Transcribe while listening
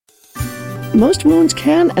Most wounds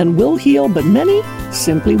can and will heal, but many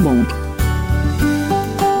simply won't.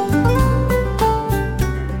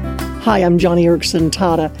 Hi, I'm Joni Eareckson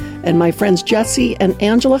Tada, and my friends Jesse and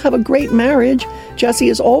Angela have a great marriage. Jesse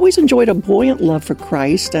has always enjoyed a buoyant love for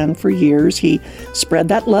Christ, and for years he spread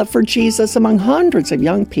that love for Jesus among hundreds of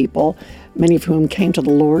young people, many of whom came to the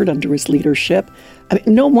Lord under his leadership.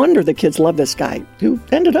 No wonder the kids love this guy, who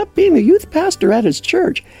ended up being a youth pastor at his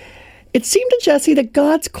church. It seemed to Jesse that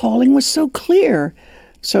God's calling was so clear,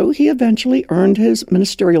 so he eventually earned his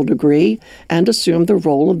ministerial degree and assumed the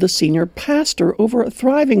role of the senior pastor over a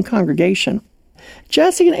thriving congregation.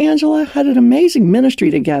 Jesse and Angela had an amazing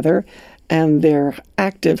ministry together, and their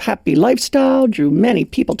active, happy lifestyle drew many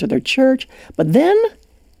people to their church. But then,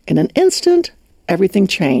 in an instant, everything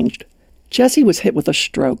changed. Jesse was hit with a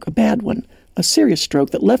stroke, a bad one, a serious stroke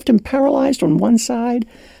that left him paralyzed on one side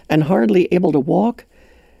and hardly able to walk.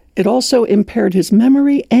 It also impaired his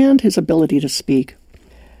memory and his ability to speak.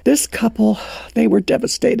 This couple, they were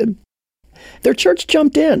devastated. Their church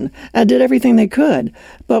jumped in and did everything they could,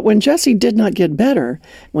 but when Jesse did not get better,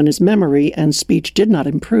 when his memory and speech did not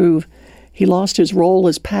improve, he lost his role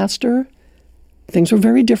as pastor. Things were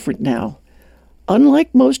very different now.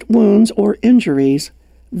 Unlike most wounds or injuries,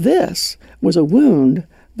 this was a wound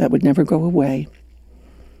that would never go away.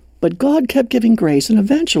 But God kept giving grace, and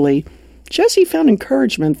eventually, Jesse found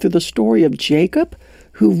encouragement through the story of Jacob,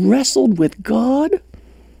 who wrestled with God.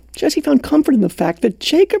 Jesse found comfort in the fact that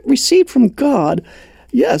Jacob received from God,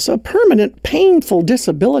 yes, a permanent, painful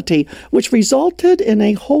disability, which resulted in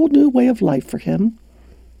a whole new way of life for him.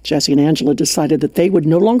 Jesse and Angela decided that they would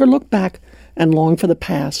no longer look back and long for the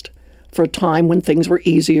past, for a time when things were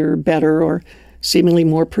easier, better, or seemingly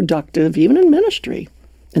more productive, even in ministry.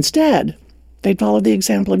 Instead, they'd follow the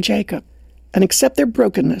example of Jacob and accept their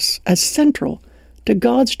brokenness as central to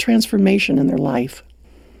God's transformation in their life.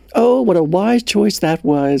 Oh, what a wise choice that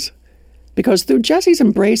was. Because through Jesse's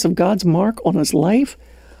embrace of God's mark on his life,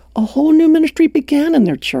 a whole new ministry began in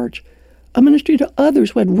their church, a ministry to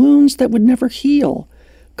others who had wounds that would never heal,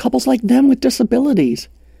 couples like them with disabilities.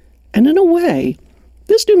 And in a way,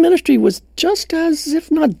 this new ministry was just as,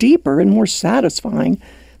 if not deeper and more satisfying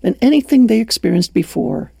than anything they experienced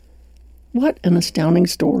before. What an astounding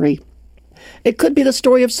story. It could be the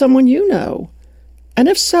story of someone you know. And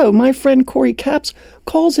if so, my friend Corey Capps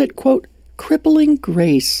calls it, quote, crippling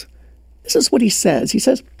grace. This is what he says. He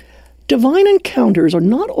says, divine encounters are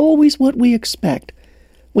not always what we expect.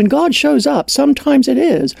 When God shows up, sometimes it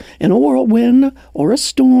is in a whirlwind or a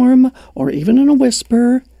storm or even in a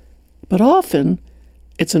whisper. But often,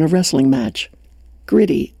 it's in a wrestling match,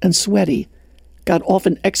 gritty and sweaty. God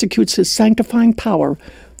often executes his sanctifying power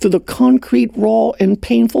through the concrete, raw, and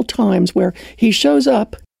painful times where he shows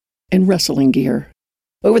up in wrestling gear.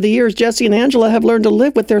 Over the years, Jesse and Angela have learned to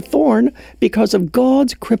live with their thorn because of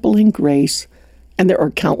God's crippling grace, and there are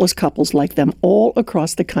countless couples like them all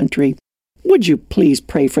across the country. Would you please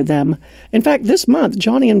pray for them? In fact, this month,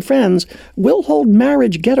 Joni and Friends will hold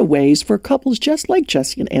marriage getaways for couples just like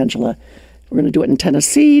Jesse and Angela. We're going to do it in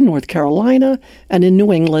Tennessee, North Carolina, and in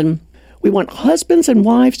New England. We want husbands and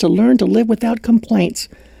wives to learn to live without complaints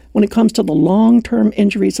when it comes to the long-term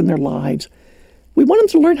injuries in their lives. We want them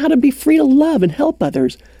to learn how to be free to love and help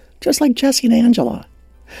others, just like Jesse and Angela.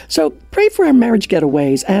 So pray for our marriage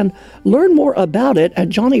getaways and learn more about it at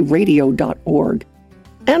johnnyradio.org.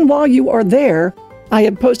 And while you are there, I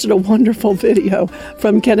have posted a wonderful video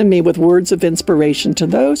from Ken and me with words of inspiration to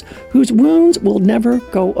those whose wounds will never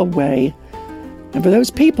go away. And for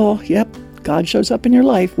those people, yep, God shows up in your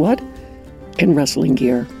life, what? In wrestling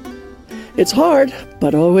gear. It's hard,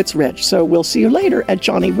 but oh, it's rich. So we'll see you later at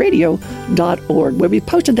johnnyradio.org, where we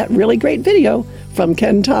posted that really great video from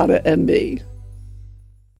Ken Tada and me.